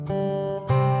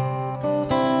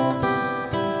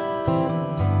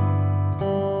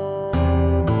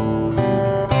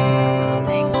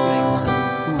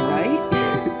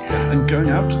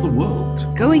to the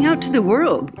world. Going out to the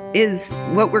world is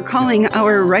what we're calling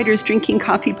our Writers Drinking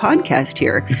Coffee podcast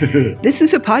here. This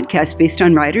is a podcast based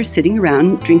on writers sitting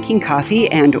around drinking coffee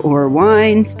and or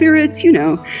wine, spirits,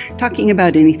 talking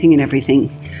about anything and everything.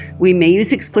 We may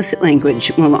use explicit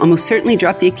language. We'll almost certainly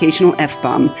drop the occasional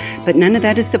F-bomb, but none of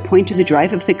that is the point or the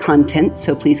drive of the content,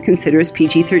 so please consider us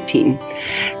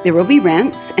PG-13. There will be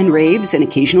rants and raves and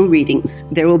occasional readings.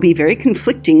 There will be very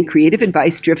conflicting creative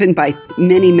advice driven by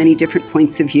many, many different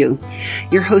points of view.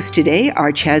 Your hosts today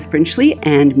are Chaz Brinchley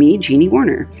and me, Jeannie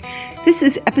Warner. This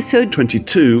is episode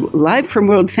 22, live from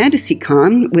World Fantasy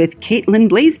Con with Caitlin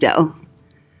Blaisdell.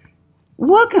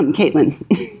 Welcome, Caitlin.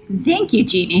 Thank you,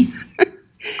 Jeannie.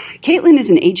 Caitlin is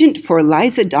an agent for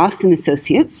Liza Dawson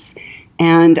Associates,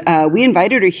 and we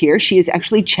invited her here. She is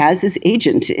actually Chaz's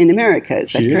agent in America.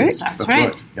 Is that correct? That's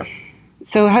right. Yep.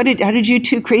 So how did you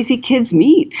two crazy kids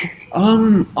meet?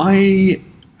 I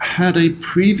had a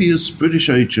previous British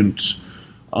agent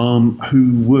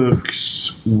who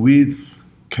worked with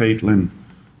Caitlin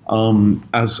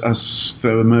as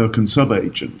their American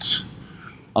sub-agent.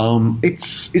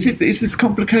 Is this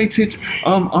complicated?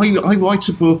 I write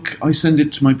a book, I send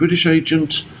it to my British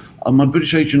agent. My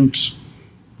British agent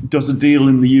does a deal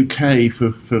in the UK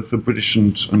for British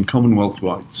and Commonwealth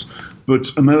rights, but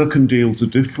American deals are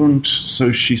different,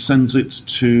 so she sends it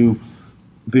to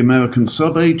the American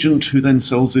sub-agent who then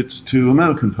sells it to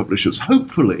American publishers.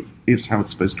 Hopefully is how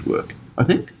it's supposed to work, I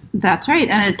think. That's right,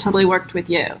 and it totally worked with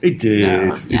you. It did. So,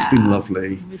 yeah. It's been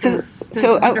lovely. Those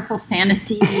wonderful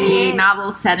fantasy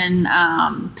novels set in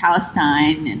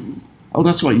Palestine, and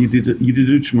that's right. You did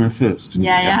Outremer first. Didn't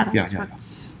you?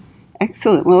 That's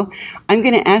Excellent. Well, I'm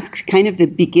going to ask kind of the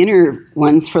beginner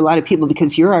ones for a lot of people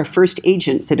because you're our first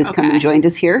agent that has come and joined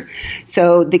us here.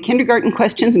 So the kindergarten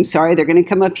questions, I'm sorry, they're going to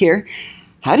come up here.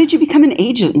 How did you become an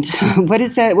agent? What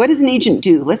is that? What does an agent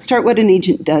do? Let's start what an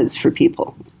agent does for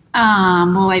people.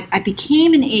 Well, I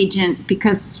became an agent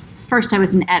because first I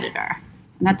was an editor,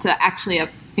 and that's actually a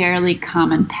fairly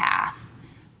common path.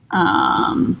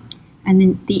 And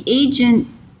then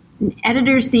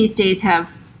editors these days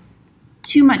have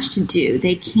too much to do.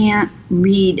 They can't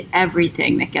read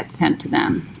everything that gets sent to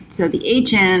them. So the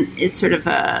agent is sort of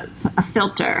a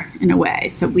filter in a way.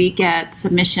 So we get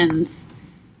submissions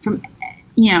from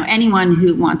anyone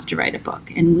who wants to write a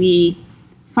book, and we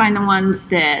find the ones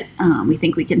that we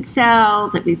think we can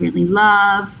sell, that we really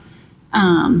love,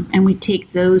 and we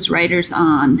take those writers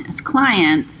on as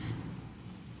clients.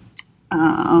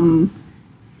 I'm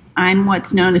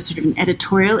what's known as sort of an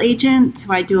editorial agent,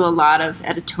 so I do a lot of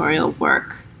editorial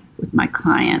work with my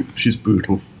clients. She's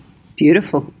brutal.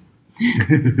 Beautiful.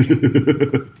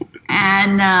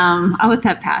 And I'll let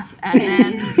that pass. And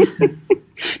then...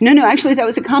 No, actually, that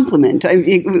was a compliment.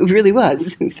 It really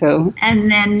was. So,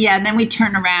 and then we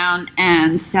turn around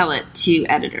and sell it to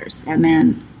editors. And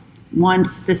then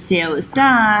once the sale is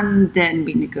done, then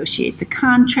we negotiate the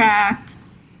contract.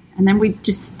 And then we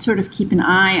just sort of keep an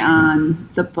eye on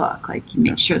the book. Like, you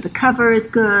make sure the cover is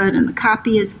good and the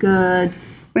copy is good.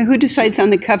 Well, who decides on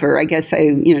the cover? I guess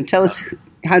tell us,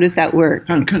 how does that work?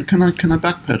 Can I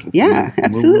backpedal? Yeah,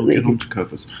 absolutely. We'll get on to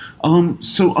covers.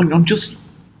 So I'm just...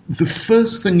 The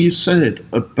first thing you said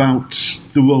about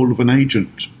the role of an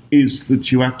agent is that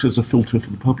you act as a filter for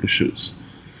the publishers.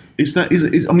 Do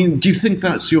you think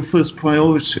that's your first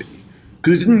priority?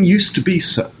 Because it didn't used to be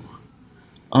so.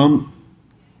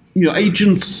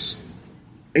 Agents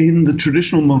in the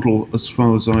traditional model, as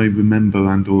far as I remember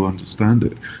and or understand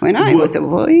it. When I was a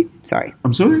boy, sorry.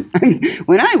 I'm sorry?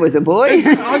 When I was a boy.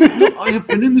 I have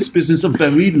been in this business a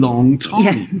very long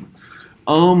time.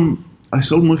 Yeah. I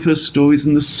sold my first stories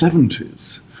in the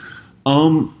 70s.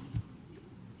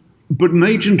 But an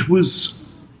agent was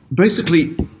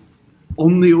basically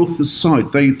on the author's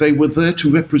side. They were there to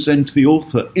represent the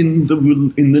author in the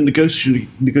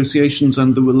negotiations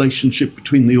and the relationship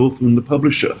between the author and the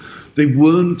publisher. They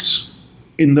weren't,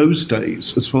 in those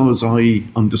days, as far as I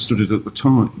understood it at the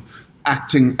time,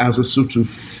 acting as a sort of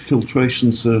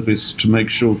filtration service to make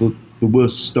sure that the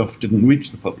worst stuff didn't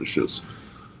reach the publishers.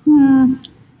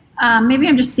 Maybe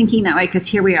I'm just thinking that way because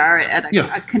here we are at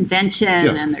a convention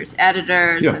and there's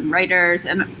editors and writers.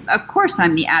 And of course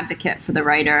I'm the advocate for the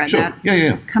writer. And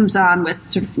that comes on with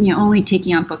sort of, only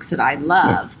taking on books that I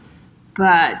love.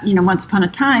 Yeah. But, once upon a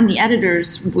time, the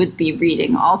editors would be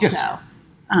reading also. Yes.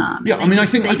 I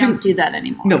think they don't do that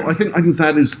anymore. No, I think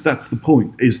that's the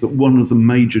point, is that one of the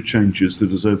major changes that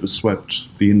has overswept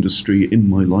the industry in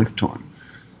my lifetime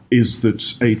is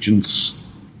that agents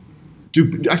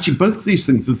do actually both these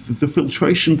things, the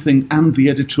filtration thing and the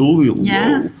editorial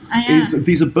role.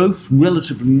 These are both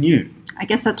relatively new. I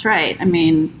guess that's right. I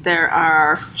mean, there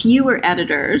are fewer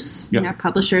editors. Yep. You know,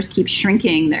 publishers keep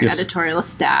shrinking their Yes. editorial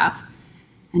staff.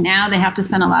 And now they have to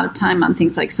spend a lot of time on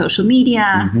things like social media.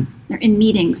 Mm-hmm. They're in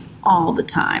meetings all the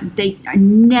time. They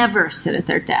never sit at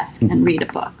their desk and read a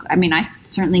book. I mean, I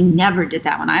certainly never did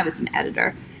that when I was an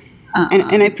editor.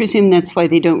 And I presume that's why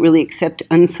they don't really accept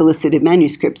unsolicited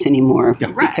manuscripts anymore.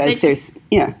 Yeah. Right. Because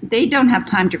They don't have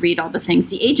time to read all the things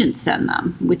the agents send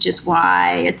them, which is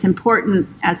why it's important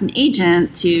as an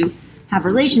agent to have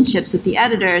relationships with the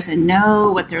editors and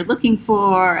know what they're looking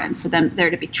for, and for them there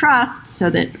to be trust, so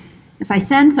that if I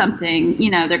send something, you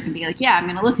know, they're going to be like, yeah, I'm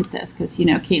going to look at this because, you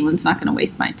know, Caitlin's not going to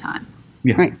waste my time.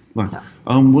 Yeah, Right. So.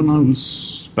 When I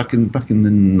was back in the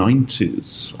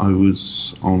 90s, I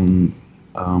was on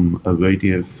a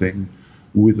radio thing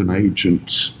with an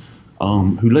agent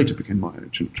who later became my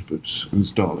agent, but it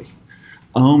was Darley.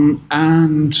 And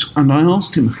I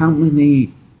asked him how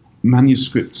many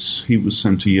manuscripts he was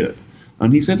sent a year,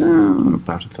 and he said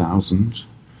about 1,000.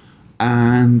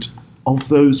 And of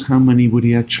those, how many would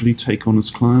he actually take on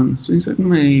as clients? He said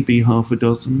maybe half a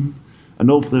dozen. And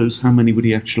of those, how many would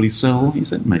he actually sell? He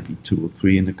said maybe 2 or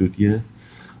 3 in a good year.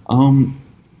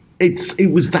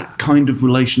 It was that kind of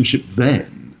relationship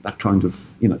then, that kind of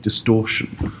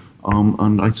distortion.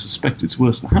 And I suspect it's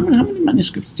worse. How many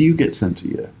manuscripts do you get sent a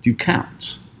year? Do you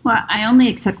count? Well, I only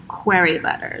accept query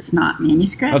letters, not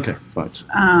manuscripts. Okay, right.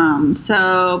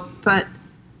 But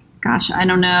gosh, I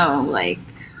don't know, like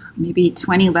maybe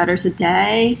 20 letters a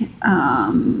day.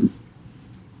 And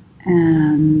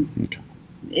Okay.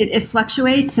 it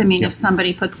fluctuates. I mean, Yeah. if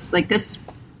somebody puts, like, this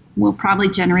will probably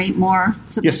generate more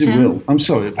Yes, submissions. it will. I'm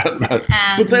sorry about that.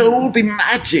 But they'll all be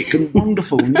magic and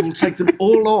wonderful, and you'll take them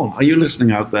all on. Are you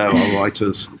listening out there, our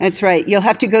writers? that's right. You'll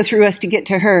have to go through us to get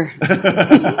to her.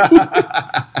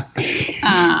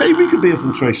 Maybe we could be a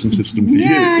filtration system for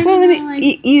Yeah, you. Well, I let know,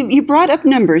 me, you brought up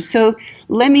numbers, so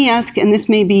let me ask, and this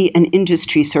may be an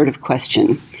industry sort of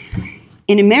question.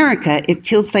 In America, it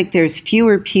feels like there's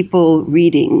fewer people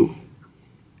reading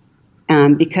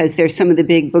because there's some of the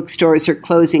big bookstores are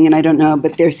closing, and I don't know,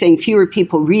 but they're saying fewer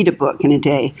people read a book in a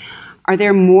day. Are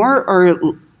there more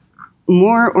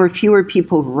or fewer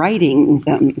people writing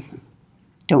them?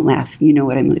 Don't laugh. You know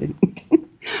what I'm doing.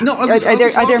 No,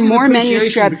 Are there more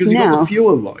manuscripts because now? You got the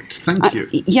fewer right. Thank you.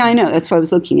 Yeah, I know. That's why I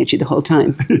was looking at you the whole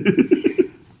time.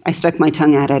 I stuck my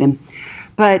tongue out at him.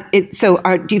 But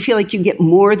do you feel like you get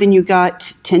more than you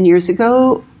got 10 years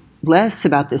ago? Less?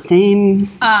 About the same?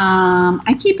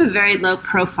 I keep a very low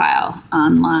profile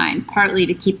online, partly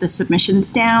to keep the submissions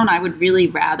down. I would really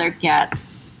rather get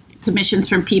submissions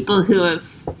from people who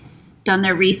have done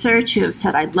their research, who have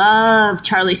said, I love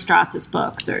Charlie Strauss's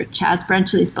books or Chaz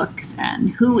Brenchley's books, and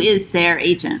who is their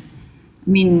agent? I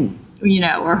mean,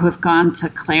 or who have gone to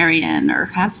Clarion or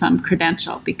have some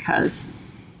credential, because,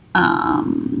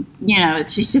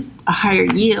 it's just a higher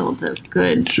yield of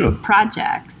good Sure.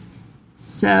 projects.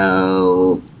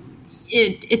 So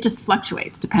it just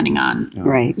fluctuates depending on,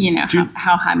 Right.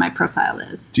 how high my profile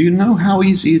is. Do you know how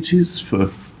easy it is for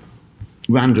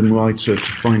random writer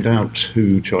to find out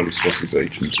who Charlie Strauss's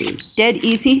agent is? Dead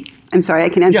easy? I'm sorry, I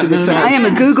can answer Yeah, this no, one. no, I am a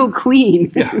yes. Google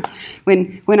queen. Yeah.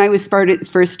 When I was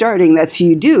first starting, that's what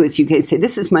you do, is you guys say,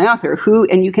 this is my author,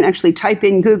 and you can actually type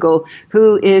in Google,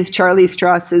 who is Charlie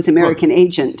Strauss's American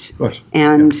agent? Right.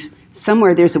 And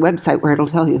somewhere there's a website where it'll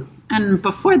tell you. And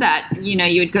before that, you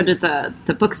would go to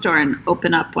the bookstore and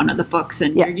open up one of the books,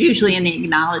 and Yeah. you're usually in the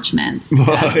acknowledgments.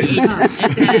 Right. As the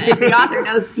agent. If the author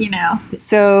knows,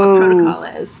 So what protocol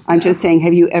is. I'm just saying,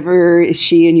 is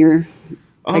she in your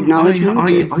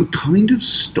acknowledgments? I kind of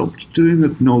stopped doing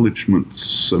acknowledgements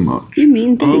so much. You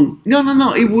mean thing.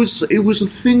 No. It was a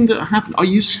thing that happened. I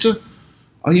used to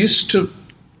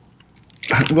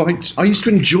write. I used to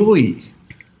enjoy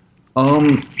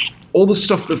all the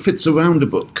stuff that fits around a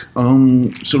book,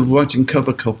 sort of writing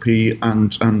cover copy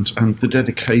and the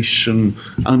dedication,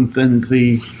 and then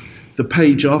the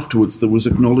page afterwards there was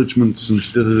acknowledgements and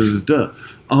da-da-da-da-da.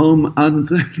 And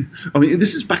then,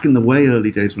 this is back in the way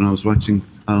early days when I was writing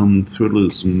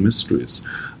thrillers and mysteries.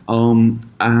 And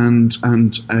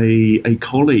a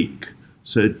colleague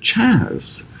said,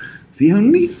 Chaz, the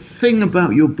only thing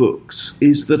about your books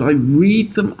is that I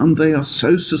read them and they are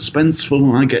so suspenseful,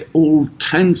 and I get all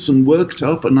tense and worked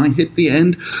up, and I hit the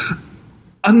end,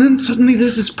 and then suddenly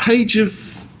there's this page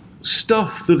of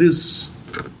stuff that is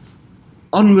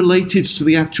unrelated to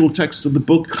the actual text of the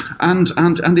book, and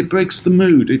it breaks the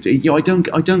mood.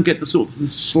 I don't get the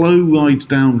slow ride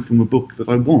down from a book that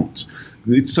I want.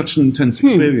 It's such an intense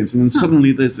experience, and then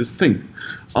suddenly there's this thing.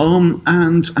 And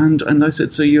I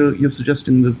said, so you're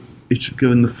suggesting that it should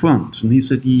go in the front. And he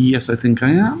said, yes, I think I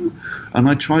am. And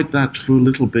I tried that for a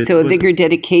little bit. So a bigger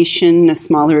dedication, a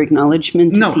smaller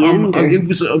acknowledgement at the end? It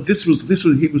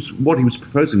was, what he was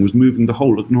proposing was moving the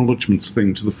whole acknowledgements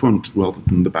thing to the front rather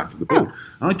than the back of the book. Oh.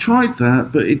 I tried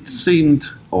that, but it seemed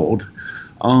odd.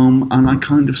 And I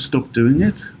kind of stopped doing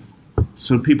it.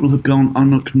 So people have gone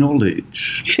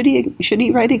unacknowledged. Should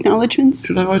he write acknowledgements?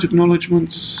 Should I write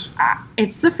acknowledgements?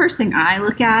 It's the first thing I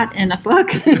look at in a book.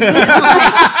 It's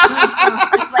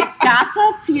like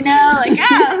gossip,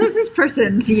 who's this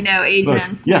person's, agent?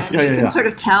 Right. Yeah, and you can sort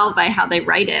of tell by how they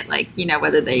write it,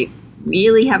 whether they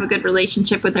really have a good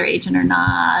relationship with their agent or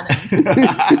not.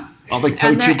 Are they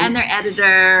coachable? And their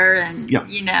editor, and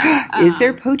is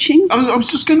there poaching? I was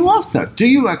just going to ask that. Do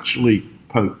you actually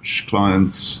poach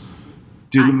clients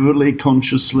deliberately,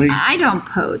 consciously? I don't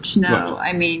poach. No,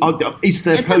 right. I mean, is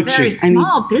there it's poaching? a very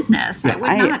small business. Yeah. I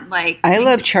would not like. I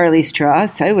love Charlie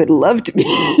Strauss. I would love to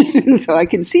be, so I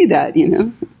can see that.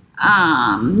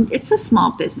 It's a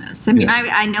small business. I mean,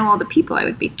 I know all the people I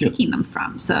would be taking them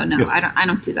from. So no, I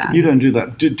don't do that. You don't do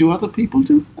that. Do other people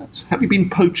do that? Have you been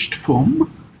poached from?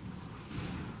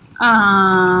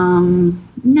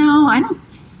 No, I don't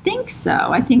think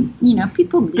so. I think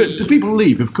people leave. Do people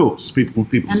leave? Of course, people.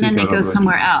 And then they go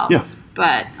somewhere else. Yes.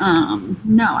 But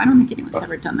no, I don't think anyone's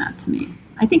ever done that to me.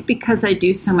 I think because I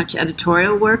do so much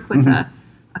editorial work with a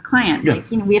client,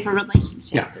 we have a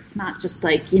relationship. Yeah. It's not just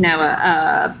like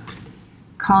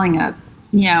calling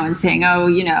and saying,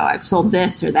 I've sold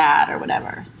this or that or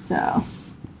whatever. So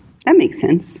that makes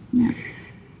sense. Yeah.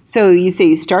 So you say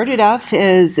you started off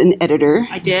as an editor.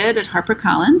 I did at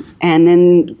HarperCollins. And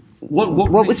then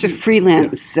what was the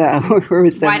freelance? Yeah. Where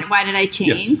was that? Why did I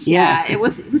change? Yes. Yeah, it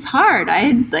was hard. I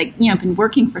had been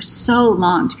working for so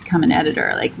long to become an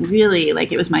editor. Really,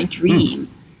 it was my dream.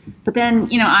 But then,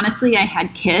 honestly, I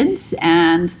had kids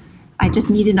and I just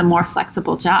needed a more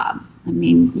flexible job. I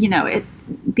mean,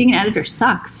 being an editor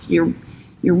sucks. You're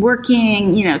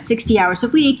working, 60 hours a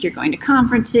week. You're going to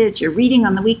conferences. You're reading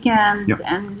on the weekends,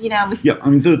 and I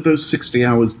mean, those 60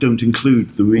 hours don't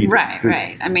include the reading.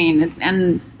 Right. I mean,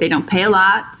 and they don't pay a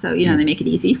lot, so they make it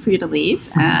easy for you to leave.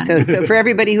 And so for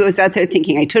everybody who is out there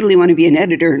thinking, I totally want to be an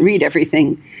editor and read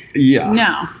everything. Yeah.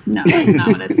 No, that's not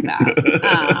what it's about.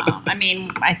 I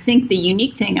mean, I think the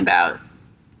unique thing about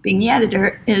being the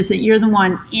editor is that you're the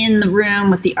one in the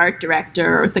room with the art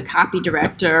director or with the copy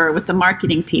director or with the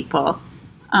marketing people.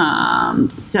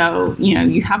 So,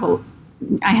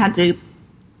 I had to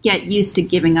get used to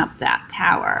giving up that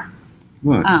power.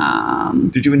 Right.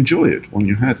 Did you enjoy it when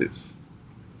you had it?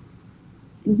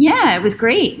 Yeah, it was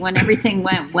great when everything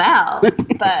went well.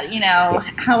 But,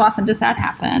 how often does that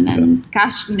happen? And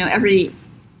gosh, every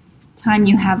time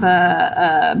you have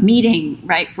a meeting,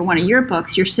 right, for one of your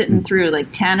books, you're sitting through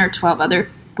 10 or 12 other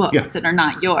books that are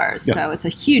not yours. Yeah. So it's a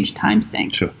huge time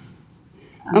sink. Sure.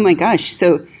 Oh my gosh.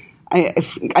 So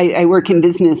I work in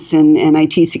business and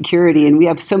IT security, and we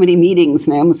have so many meetings,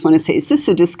 and I almost want to say, is this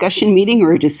a discussion meeting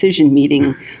or a decision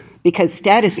meeting? Because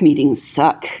status meetings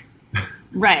suck.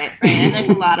 Right. And there's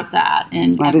a lot of that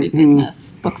in every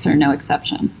business. Books are no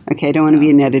exception. Okay, I don't want to be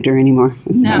an editor anymore.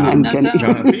 Don't.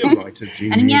 Be a writer,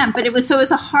 And but it was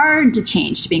hard to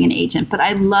change to being an agent, but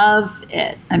I love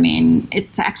it. I mean,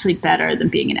 it's actually better than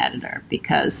being an editor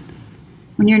because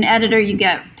when you're an editor, you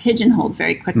get pigeonholed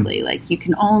very quickly. You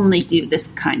can only do this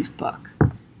kind of book.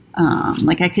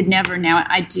 I could never now.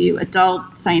 I do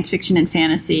adult science fiction and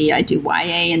fantasy. I do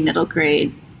YA and middle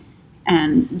grade,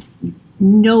 and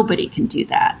nobody can do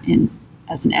that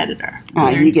as an editor.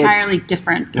 They're entirely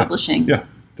different publishing. Yeah.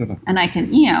 And I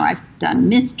can, I've done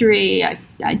mystery.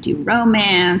 I do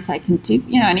romance. I can do,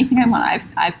 anything I want.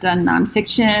 I've done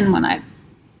nonfiction when I've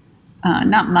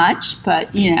not much,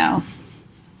 but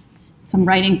some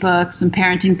writing books, some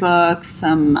parenting books,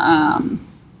 some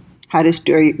how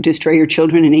to destroy your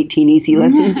children in 18 easy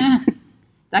lessons.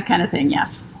 That kind of thing.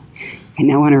 Yes. I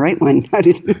now want to write one. How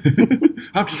to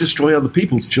destroy other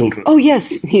people's children. Oh,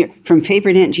 yes. Here, from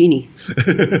favorite Aunt Jeannie.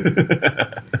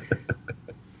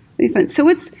 So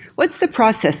what's the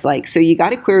process like? So you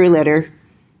got a query letter,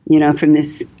 from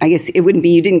this. I guess it wouldn't be,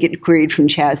 you didn't get queried from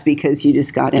Chaz because you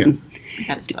just got him. I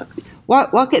got his books.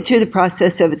 Walk it through the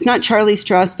process of, it's not Charlie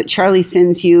Strauss, but Charlie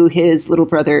sends you his little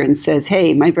brother and says,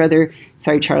 hey, my brother,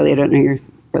 sorry, Charlie, I don't know your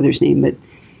brother's name, but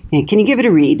can you give it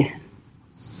a read?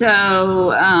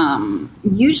 So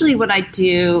usually what I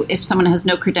do if someone has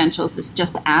no credentials is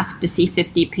just ask to see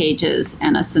 50 pages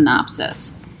and a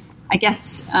synopsis. I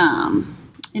guess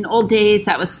in old days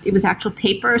it was actual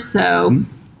paper, so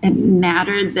it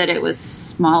mattered that it was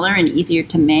smaller and easier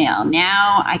to mail.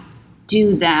 Now I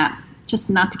do that just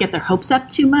not to get their hopes up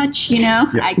too much, you know.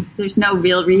 Yeah. There's no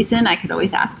real reason. I could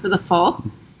always ask for the full.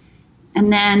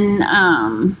 And then,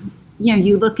 you know,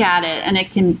 you look at it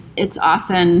and it's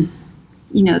often,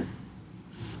 you know,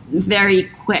 very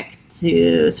quick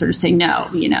to sort of say, no,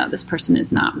 you know, this person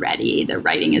is not ready. Their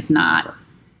writing is not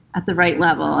at the right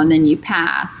level. And then you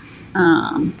pass.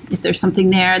 If there's something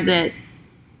there that,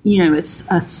 you know, is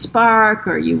a spark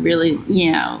or you really,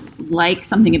 you know, like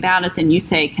something about it, then you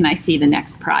say, can I see the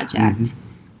next project?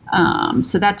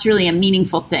 So that's really a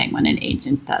meaningful thing when an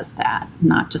agent does that,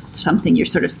 not just something you're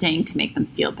sort of saying to make them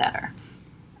feel better.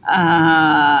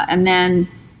 And then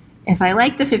if I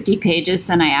like the 50 pages,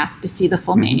 then I ask to see the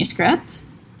full manuscript.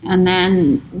 And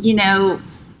then, you know,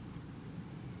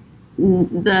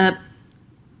 the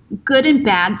good and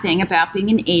bad thing about being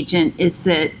an agent is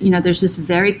that, you know, there's this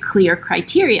very clear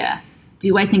criteria.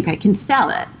 Do I think I can sell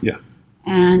it? Yeah.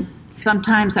 And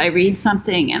sometimes I read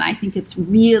something and I think it's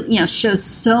real, you know, shows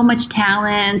so much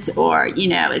talent or, you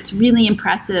know, it's really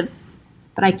impressive,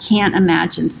 but I can't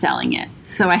imagine selling it.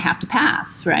 So I have to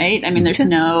pass, right? I mean, there's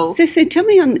no... So tell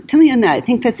me on that. I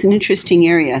think that's an interesting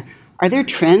area. Are there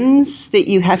trends that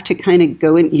you have to kind of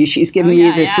go in? She's giving me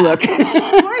this look. Of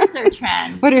course there are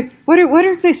trends. What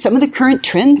are some of the current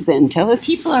trends then? Tell us.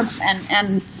 People are,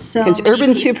 and so because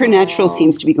urban supernatural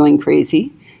seems to be going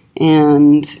crazy.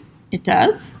 And... It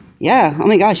does? Yeah. Oh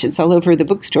my gosh, it's all over the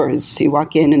bookstores. You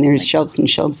walk in and there's shelves and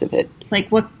shelves of it. Like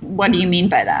what do you mean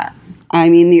by that? I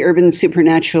mean the urban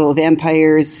supernatural,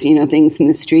 vampires, you know, things in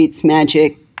the streets,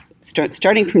 magic.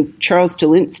 Starting from Charles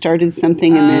DeLint started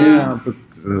something, and then Yeah, but...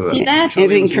 See, that's...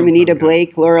 everything from Anita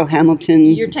Blake, Laurel Hamilton.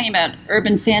 You're talking about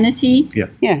urban fantasy? Yeah.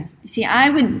 Yeah. See,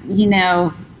 I would, you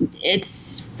know,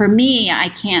 it's, for me, I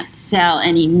can't sell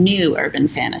any new urban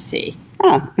fantasy.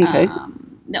 Ah, okay.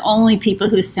 The only people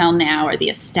who sell now are the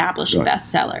established Right.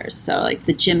 bestsellers. So like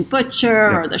the Jim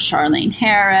Butcher or the Charlene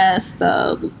Harris,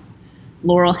 the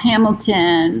Laurel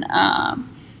Hamilton.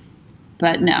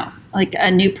 But no, like a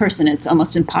new person, it's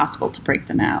almost impossible to break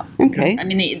them out. Okay. I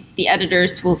mean, the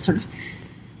editors will sort of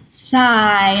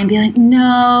sigh and be like,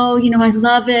 no, you know, I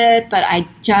love it, but I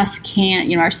just can't,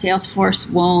 you know, our sales force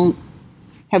won't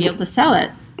be able to sell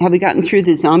it. Have we gotten through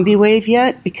the zombie wave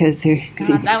yet? Because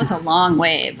God, that was a long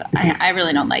wave. I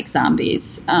really don't like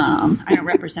zombies. I don't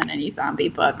represent any zombie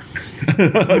books.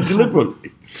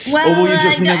 Deliberately. Well, or will you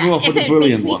just never offer the it brilliant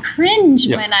makes me one? cringe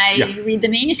Yeah, when I yeah. read the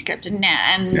manuscript, and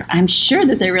I'm sure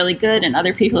that they're really good, and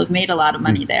other people have made a lot of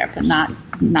money there, but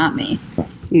not me.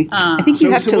 I think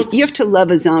you have to love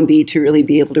a zombie to really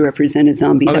be able to represent a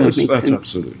zombie. I That think would make that's sense.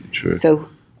 absolutely true. So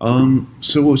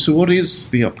So what is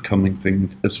the upcoming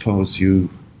thing as far as you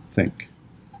think?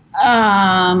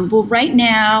 Well, right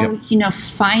now, Yep. you know,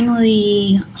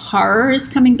 finally horror is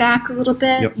coming back a little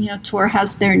bit. Yep. You know, Tor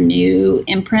has their new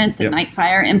imprint, the Yep.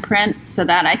 Nightfire imprint, so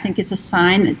that I think is a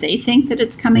sign that they think that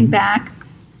it's coming back.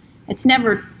 It's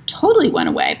never totally went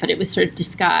away, but it was sort of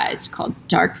disguised, called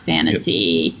dark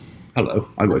fantasy. Hello,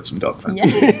 I wrote some dark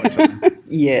fantasy.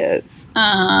 yes.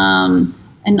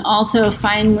 And also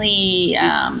finally,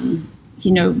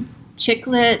 you know, chick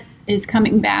lit is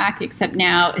coming back, except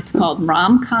now it's called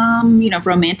rom-com, you know,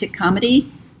 romantic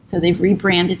comedy. So they've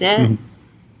rebranded it.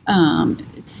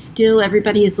 It's still,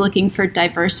 everybody is looking for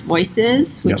diverse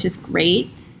voices, which Yep. is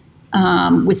great,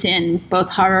 within both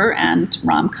horror and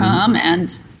rom-com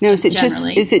and Now, is it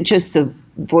just the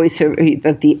voice of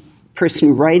the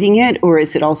person writing it, or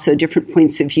is it also different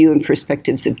points of view and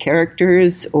perspectives of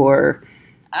characters, or?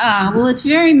 Well, it's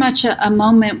very much a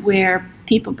moment where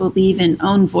people believe in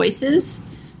own voices.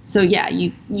 So yeah,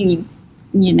 you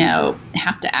know,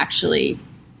 have to actually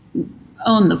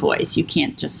own the voice. You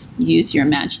can't just use your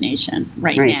imagination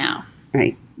right now.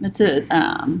 Right. That's a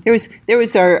There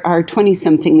was our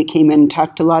 20-something that came in and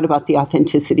talked a lot about the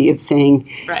authenticity of saying,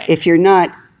 Right. if you're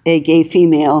not a gay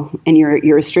female and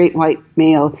you're a straight white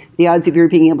male, the odds of your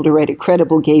being able to write a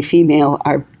credible gay female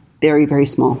are very, very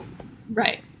small.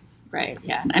 right,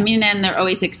 yeah. I mean, and there are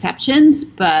always exceptions,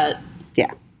 but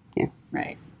Yeah.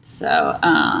 right. So,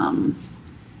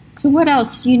 so what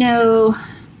else? You know,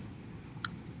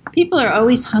 people are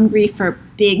always hungry for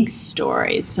big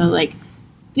stories. So like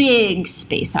big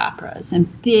space operas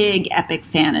and big epic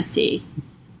fantasy.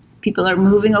 People are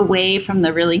moving away from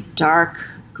the really dark,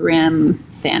 grim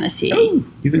fantasy. Oh,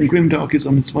 you think Grimdark is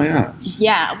on its way out?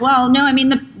 Yeah. Well, no, I mean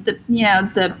the you know,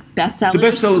 the bestsellers. The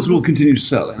bestsellers will continue to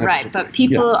sell. Right, but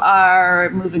people are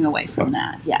moving away from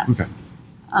that. Yes. Okay.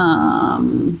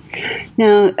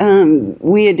 Now,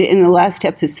 we had in the last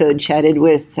episode chatted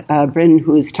with Brennan,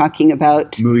 who was talking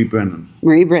about Marie Brennan.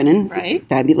 Marie Brennan, Right.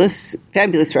 fabulous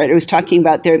writer, was talking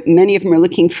about many of them are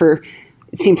looking for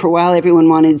it seemed for a while everyone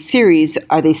wanted series.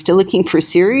 Are they still looking for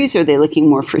series, or are they looking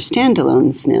more for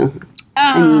standalones now?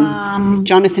 I mean,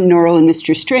 Jonathan Norrell and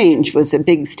Mr. Strange was a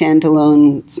big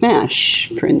standalone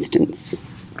smash, for instance.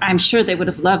 I'm sure they would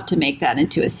have loved to make that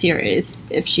into a series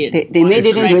if she had. They made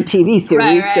it into a TV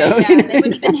series, right, so yeah. They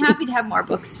would have been happy to have more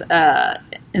books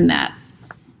in that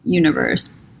universe.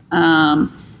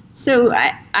 So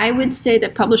I would say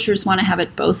that publishers want to have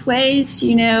it both ways.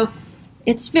 You know,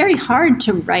 it's very hard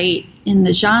to write in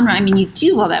the genre. I mean, you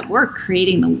do all that work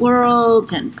creating the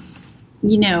world, and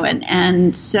you know,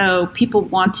 and so people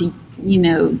want to, you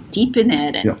know, deepen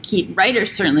it and keep.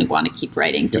 Writers certainly want to keep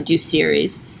writing to do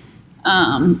series.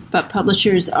 But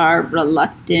publishers are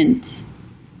reluctant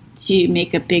to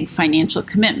make a big financial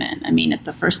commitment. I mean, if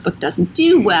the first book doesn't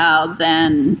do well,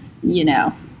 then, you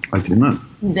know. I do not.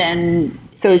 Then.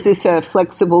 So is this a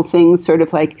flexible thing, sort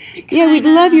of like, we'd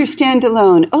love your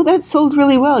standalone. Oh, that sold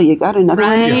really well. You got another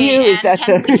one for you? Is that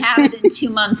can we have it in 2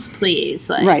 months, please?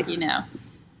 Like, right. You know.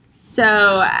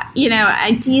 So, you know,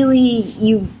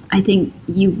 ideally, I think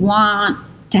you want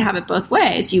to have it both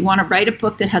ways. You want to write a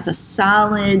book that has a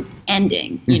solid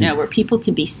ending, you know, where people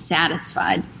can be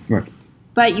satisfied. Right.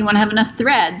 But you want to have enough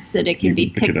threads that it can be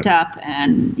picked up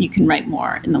and you can write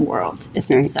more in the world if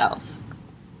it sells.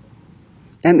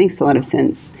 That makes a lot of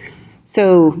sense.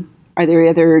 So are there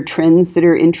other trends that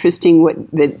are interesting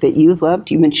that you've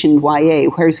loved? You mentioned YA.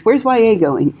 Where's YA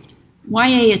going?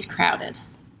 YA is crowded.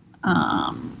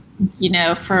 You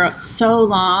know, for so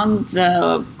long,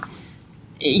 the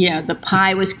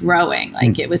pie was growing,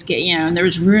 like it was, you know, and there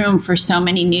was room for so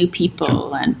many new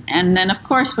people. And then, of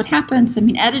course, what happens, I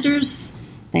mean, editors,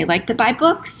 they like to buy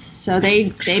books. So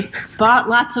they bought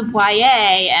lots of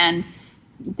YA, and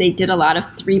they did a lot of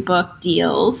 3-book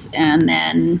deals. And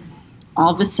then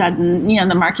all of a sudden, you know,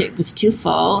 the market was too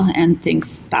full and things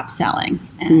stopped selling.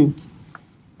 And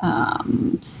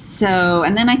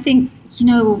and then I think, you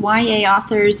know, YA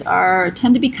authors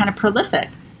tend to be kind of prolific.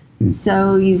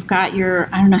 So you've got your,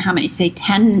 I don't know how many, say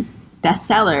 10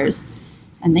 bestsellers,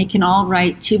 and they can all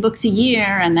write 2 books a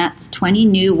year, and that's 20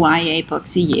 new YA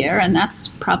books a year, and that's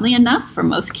probably enough for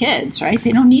most kids, right?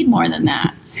 They don't need more than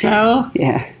that. So,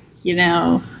 you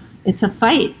know, it's a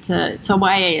fight. So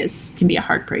YA can be a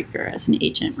heartbreaker as an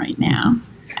agent right now,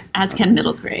 as can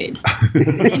middle grade.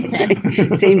 Same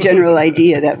thing. Same general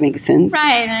idea. That makes sense.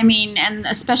 Right. I mean, and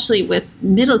especially with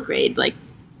middle grade, like,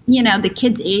 you know, the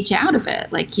kids age out of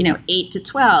it, like, you know, 8 to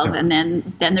 12, and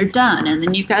then they're done. And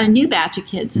then you've got a new batch of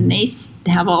kids, and they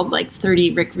have all, like,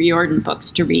 30 Rick Riordan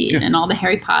books to read and all the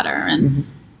Harry Potter. And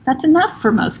that's enough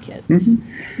for most kids.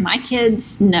 My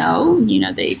kids know, you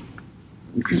know, they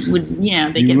would, you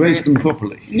know, they you raise them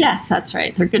properly. Yes, that's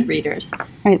right. They're good readers. All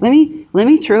right, let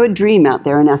me throw a dream out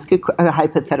there and ask a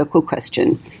hypothetical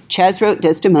question. Chaz wrote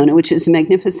Desdemona, which is a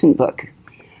magnificent book.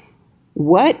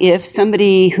 What if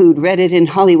somebody who'd read it in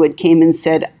Hollywood came and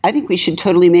said, I think we should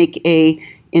totally make a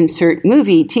insert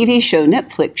movie, TV show,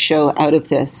 Netflix show out of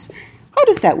this? How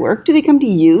does that work? Do they come to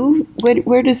you?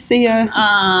 Where does the...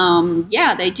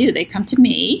 Yeah, they do. They come to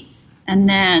me. And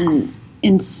then,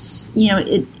 you know,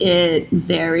 it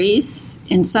varies.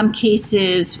 In some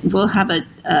cases, we'll have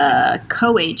a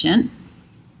co-agent,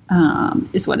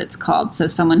 is what it's called. So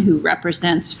someone who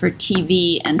represents for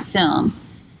TV and film.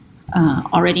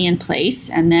 Already in place,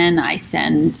 and then I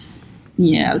send,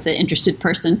 you know, the interested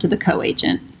person to the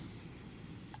co-agent.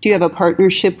 Do you have a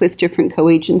partnership with different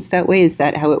co-agents that way? Is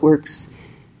that how it works?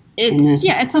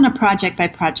 It's on a project by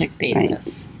project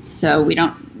basis. Right. So we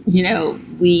don't, you know,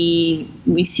 we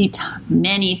see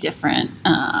many different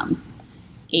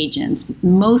agents.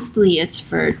 Mostly it's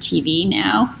for TV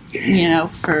now, you know,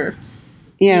 for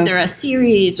either a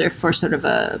series or for sort of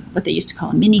what they used to call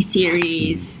a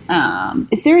mini-series.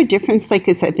 Is there a difference? Like,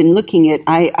 as I've been looking at,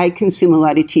 I consume a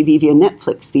lot of TV via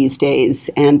Netflix these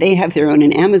days, and they have their own,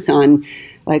 and Amazon,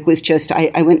 like, was just,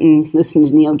 I went and listened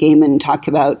to Neil Gaiman talk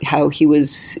about how he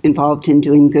was involved in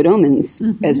doing Good Omens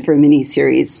as for a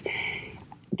mini-series.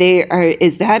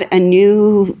 Is that a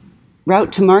new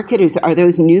route to market? Are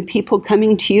those new people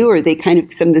coming to you, or are they kind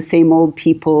of some of the same old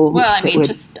people? Well, I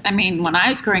mean, when I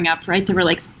was growing up, right, there were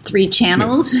like 3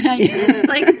 channels. It's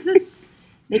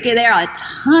like there are a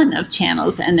ton of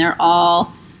channels, and they're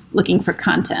all looking for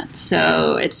content.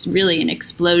 So it's really an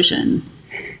explosion.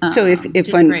 So if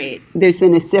there's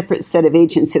then a separate set of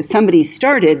agents, if somebody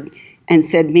started and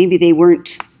said maybe they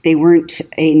weren't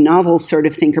a novel sort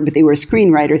of thinker, but they were a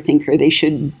screenwriter thinker,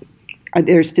 are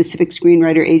there specific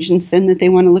screenwriter agents then that they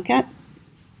want to look at?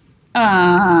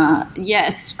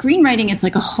 Yes, screenwriting is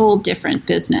like a whole different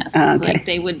business. Okay. Like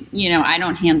they would, you know, I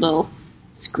don't handle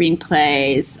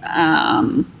screenplays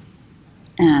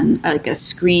and like a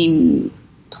screen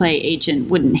play agent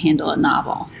wouldn't handle a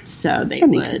novel. So they That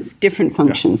would. makes sense. Different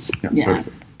functions. Yeah.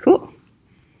 Totally. Cool.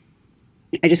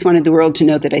 I just wanted the world to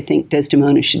know that I think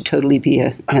Desdemona should totally be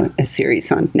a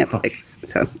series on Netflix.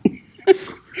 So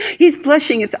he's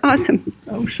blushing. It's awesome.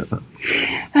 Oh, shut up.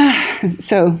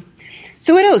 So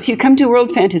what else? You come to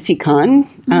World Fantasy Con.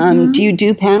 Do you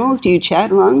do panels? Do you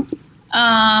chat along?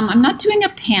 I'm not doing a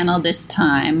panel this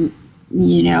time.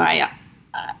 I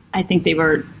think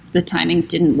the timing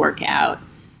didn't work out.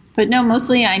 But no,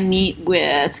 mostly I meet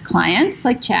with clients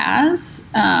like Chaz.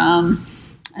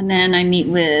 And then I meet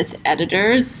with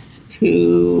editors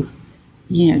who,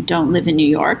 don't live in New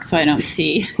York, so I don't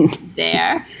see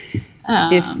there.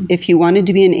 If you wanted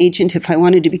to be an agent, if I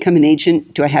wanted to become an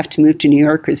agent, do I have to move to New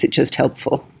York, or is it just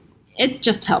helpful? It's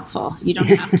just helpful. You don't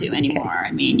have to anymore. Okay.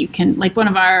 I mean, you can, like one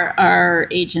of our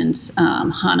agents,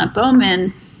 Hannah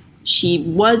Bowman, she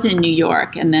was in New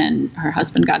York, and then her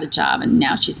husband got a job, and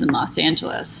now she's in Los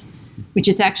Angeles, which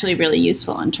is actually really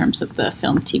useful in terms of the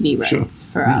film TV rights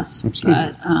for us.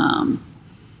 Absolutely.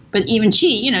 But even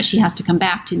she has to come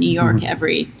back to New York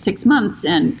every 6 months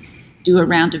and do a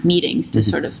round of meetings to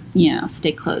sort of,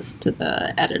 stay close to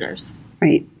the editors.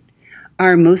 Right.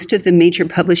 Are most of the major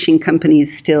publishing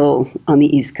companies still on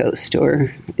the East Coast,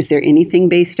 or is there anything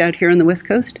based out here on the West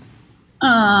Coast?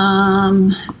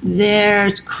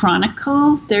 There's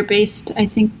Chronicle. They're based, I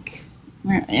think,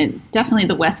 definitely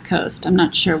the West Coast. I'm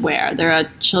not sure where. They're a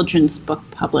children's book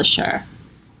publisher.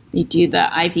 They do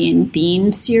the Ivy and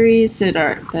Bean series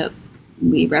that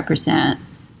we represent.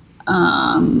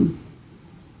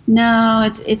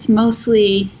 No, it's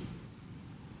mostly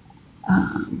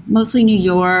New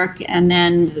York, and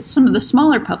then some of the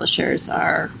smaller publishers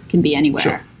can be anywhere.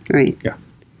 Sure. Right. Yeah.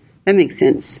 That makes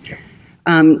sense. Yeah.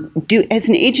 As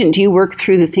an agent, do you work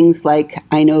through the things like,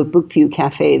 I know Bookview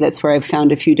Cafe, that's where I've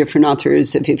found a few different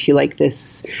authors of If You Like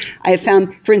This. I have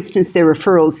found, for instance, their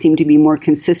referrals seem to be more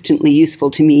consistently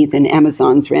useful to me than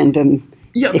Amazon's random,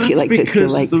 if you like this, you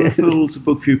like this. this. The referrals to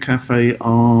Bookview Cafe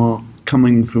are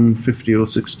coming from 50 or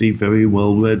 60 very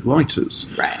well-read writers,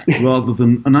 right, rather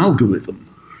than an algorithm.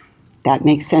 That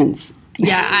makes sense.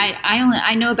 Yeah,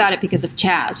 I know about it because of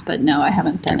Chaz, but no, I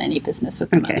haven't done any business with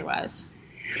them otherwise.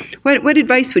 What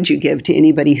advice would you give to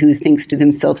anybody who thinks to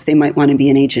themselves they might want to be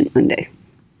an agent one day?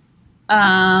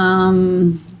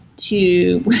 To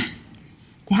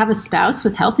have a spouse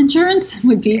with health insurance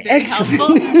would be very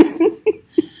helpful.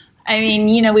 I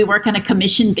mean, we work on a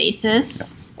commission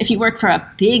basis. If you work for a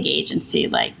big agency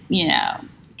like,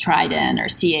 Trident or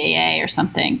CAA or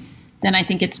something, then I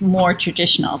think it's more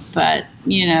traditional. But,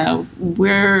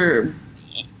 we're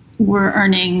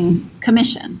earning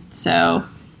commission. So,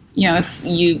 if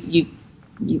you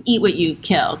eat what you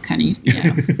kill, kind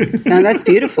of, Now, that's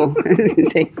beautiful. I was going to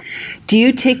say, do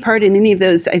you take part in any of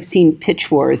those? I've seen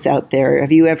pitch wars out there.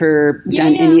 Have you ever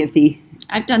done any of the...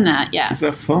 I've done that, yes.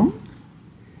 Is that fun?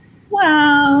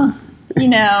 Well,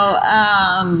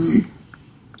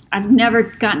 I've never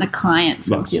gotten a client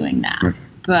from doing that.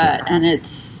 Right. And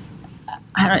it's...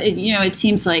 it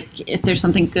seems like if there's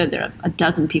something good, there are a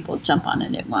dozen people jump on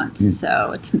it at once.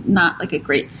 So it's not like a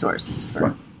great source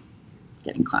for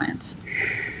getting clients.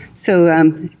 So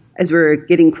as we're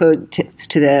getting close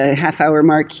to the half-hour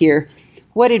mark here,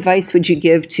 what advice would you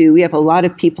give to, we have a lot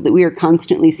of people that we are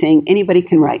constantly saying, anybody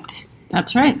can write.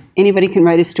 That's right. Anybody can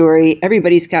write a story.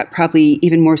 Everybody's got probably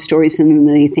even more stories than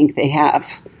they think they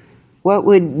have. What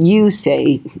would you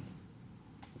say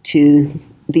to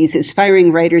these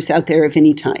aspiring writers out there of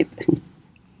any type?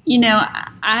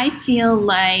 I feel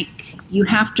like you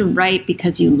have to write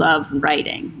because you love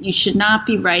writing. You should not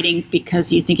be writing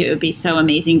because you think it would be so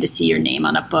amazing to see your name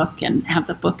on a book and have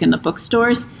the book in the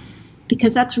bookstores,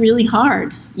 because that's really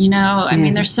hard. I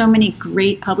mean, there's so many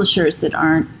great publishers that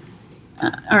aren't,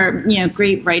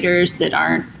 great writers that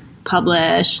aren't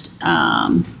published.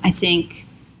 I think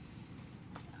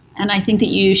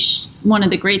that one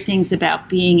of the great things about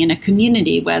being in a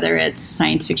community, whether it's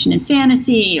science fiction and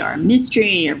fantasy or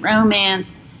mystery or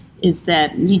romance, is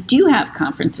that you do have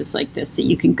conferences like this that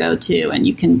you can go to, and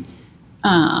you can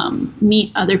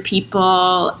meet other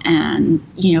people and,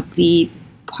 be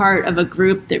part of a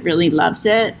group that really loves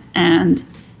it. And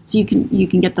so you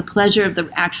can get the pleasure of the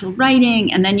actual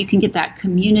writing, and then you can get that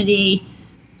community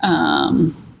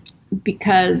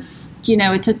because,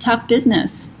 it's a tough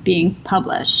business being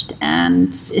published.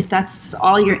 And if that's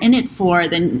all you're in it for,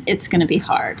 then it's going to be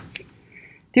hard.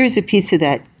 There's a piece of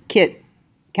that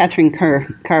Catherine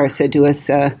Carr said to us,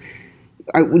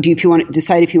 if you want to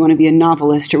decide if you want to be a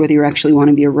novelist or whether you actually want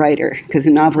to be a writer, because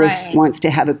a novelist wants to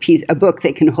have a book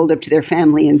they can hold up to their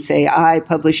family and say, I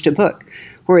published a book.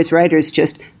 Whereas writers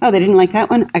just, they didn't like that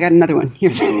one, I got another one.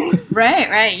 Here.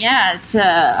 Right. Yeah, it's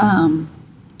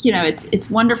it's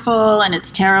wonderful and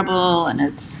it's terrible and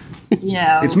it's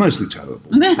it's mostly terrible.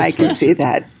 I can see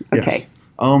that. Okay.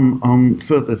 Yes.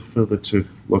 Further to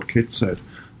what Kit said,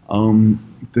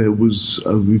 there was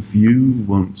a review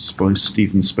once by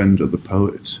Stephen Spender, the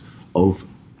poet, of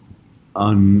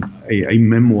a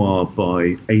memoir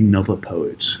by another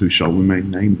poet who shall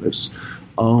remain nameless.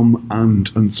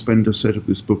 And Spender said of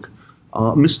this book,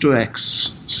 Mr.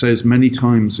 X says many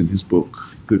times in his book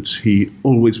that he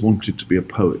always wanted to be a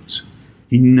poet.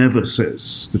 He never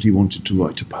says that he wanted to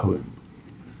write a poem.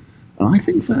 And I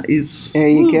think that is... There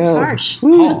you go. Harsh.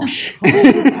 Harsh.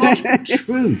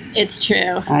 True. It's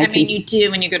true. I mean, you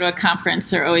do, when you go to a conference,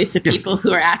 there are always the people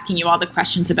who are asking you all the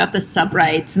questions about the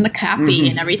sub-rights and the copy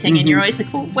and everything, and you're always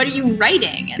like, well, what are you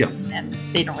writing? And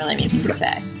they don't really have anything to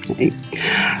say. Okay.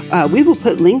 We will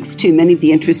put links to many of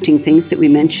the interesting things that we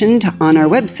mentioned on our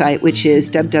website, which is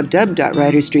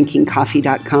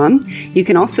www.writersdrinkingcoffee.com. You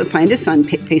can also find us on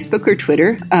Facebook or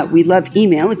Twitter. We love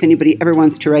email if anybody ever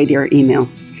wants to write our email.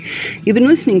 You've been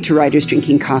listening to Writers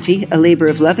Drinking Coffee, a labor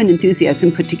of love and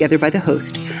enthusiasm put together by the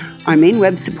host. Our main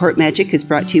web support magic is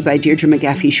brought to you by Deirdre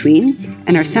McGaffey-Schween,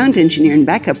 and our sound engineer and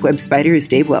backup web spider is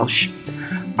Dave Welsh.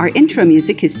 Our intro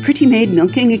music is Pretty Maid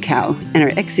Milking a Cow, and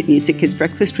our exit music is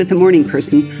Breakfast with a Morning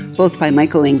Person, both by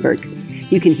Michael Engberg.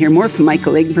 You can hear more from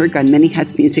Michael Engberg on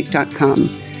manyhatsmusic.com.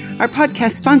 Our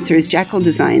podcast sponsor is Jackal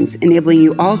Designs, enabling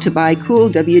you all to buy cool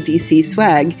WDC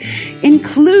swag,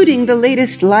 including the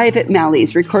latest Live at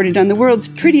Mally's recorded on the world's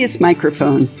prettiest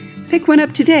microphone. Pick one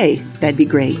up today. That'd be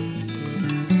great.